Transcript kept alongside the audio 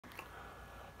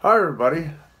Hi everybody,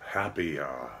 happy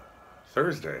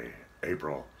Thursday,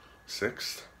 April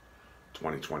 6th,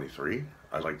 2023.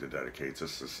 I'd like to dedicate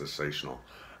this to sensational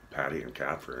Patty and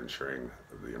Kat for ensuring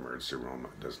the emergency room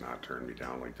does not turn me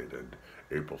down like they did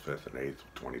April 5th and 8th,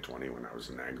 2020 when I was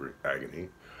in agony.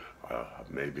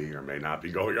 Maybe or may not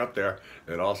be going up there.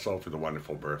 And also for the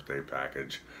wonderful birthday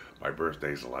package. My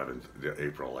birthday's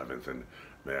April 11th, and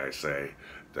may I say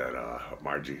that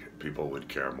people would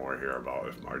care more here about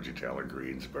if Margie Taylor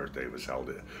Greene's birthday was held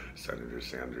at Senator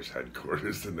Sanders'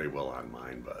 headquarters than they will on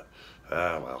mine, but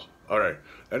well. All right.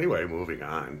 Anyway, moving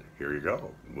on. Here you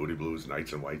go. Moody Blues,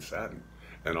 Nights in White Satin.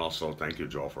 And also, thank you,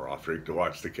 Joel, for offering to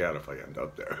watch the cat if I end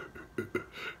up there.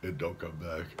 And don't come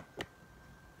back.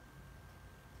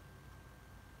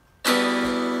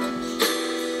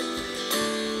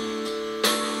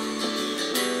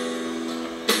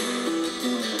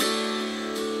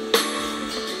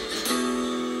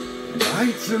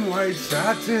 Nights in white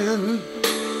satin,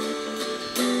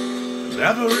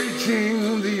 never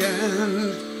reaching the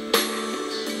end.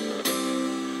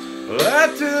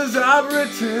 Letters I've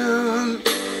written,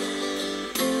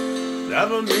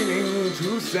 never meaning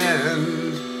to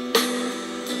send.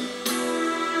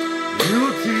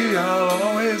 Beauty I'll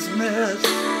always miss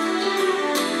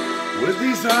with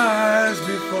these eyes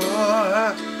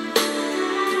before.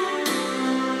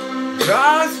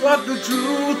 Just what the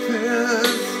truth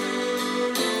is,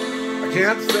 I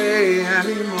can't say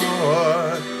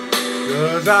anymore,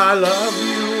 'cause I love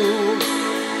you.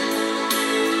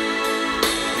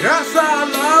 Yes, I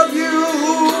love you.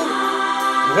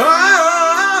 I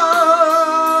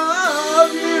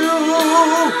love you.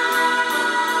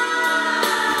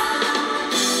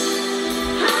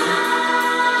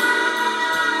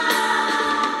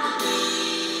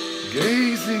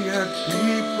 Gazing at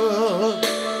people,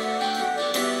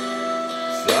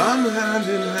 some hand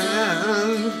in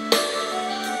hand.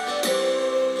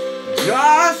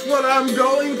 Just what I'm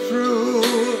going through,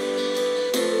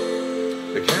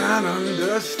 they can't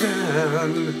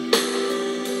understand.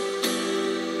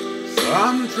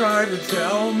 Some try to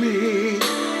tell me,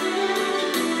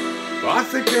 but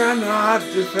they cannot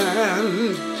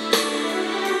defend.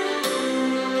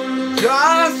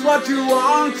 Just what you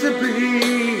want to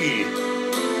be,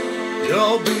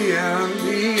 you'll be in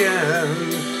the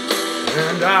end.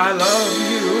 And I love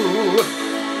you.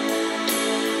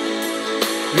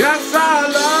 Yes, I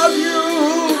love you.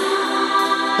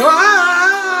 Oh,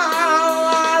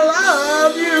 I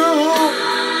love you.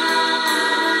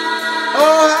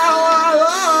 Oh, how I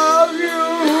love you.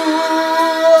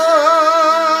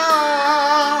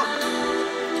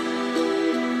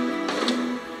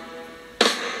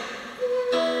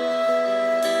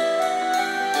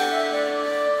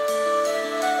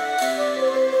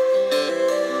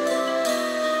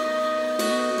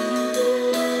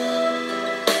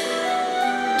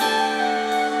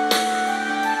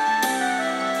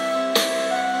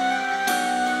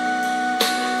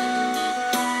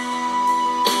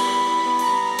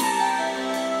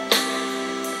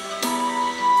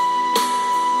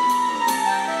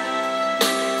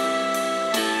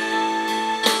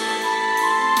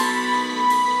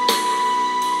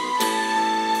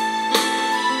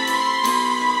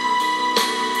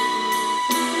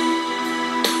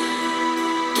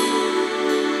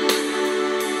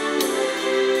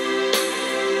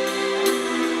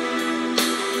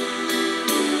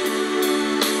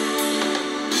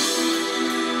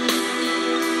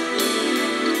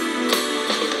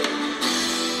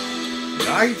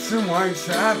 Nights in white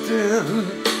satin,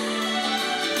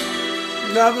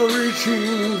 never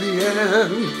reaching the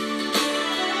end.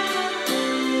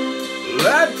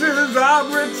 Letters I've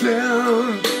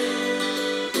written,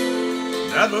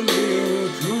 never meaning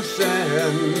to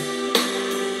send.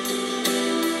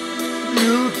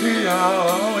 Beauty I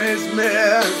always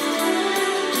missed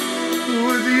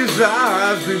with these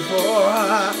eyes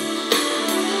before.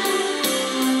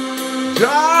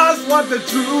 Just what the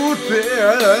truth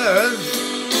is,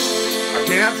 I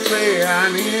can't say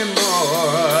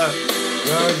anymore,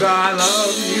 'cause I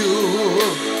love you.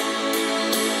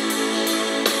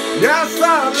 Yes, I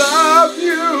love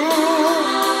you.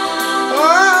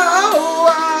 Oh,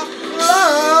 I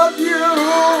love you.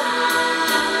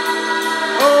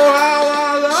 Oh, how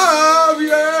I love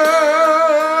you.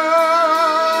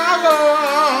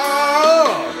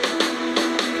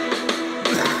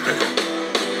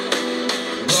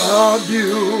 Love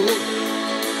you.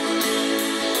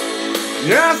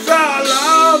 Yes, I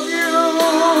love you.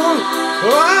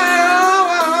 Oh,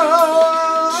 I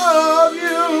love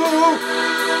you.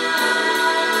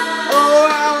 Oh,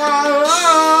 I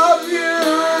love you.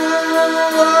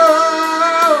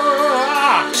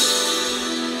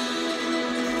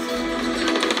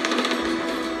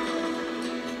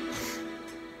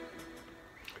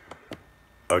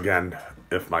 again,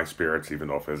 if my spirits, even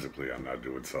though physically I'm not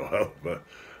doing so well, but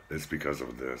it's because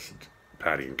of this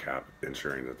Patty and Cap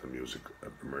ensuring that the music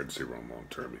emergency room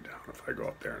won't turn me down if I go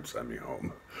up there and send me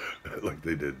home, like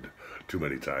they did too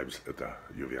many times at the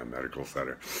UVM Medical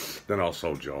Center. Then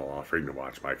also Joel offering to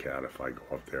watch my cat if I go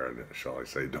up there and, shall I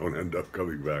say, don't end up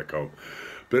coming back home.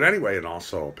 But anyway, and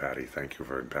also Patty, thank you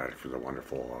for the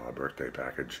wonderful birthday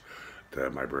package.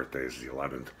 My birthday is the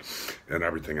 11th and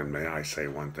everything. And may I say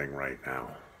one thing right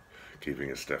now,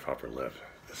 keeping a stiff upper lip,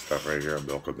 this stuff right here,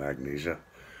 milk with magnesia.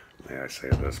 May I say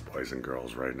this, boys and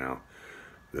girls, right now,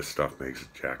 this stuff makes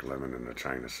Jack Lemmon and the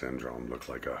China Syndrome look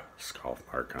like a scuff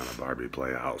mark on a Barbie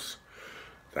playhouse.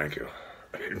 Thank you.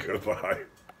 Goodbye.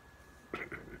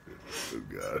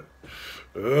 Oh,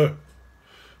 God.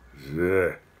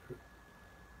 Yeah.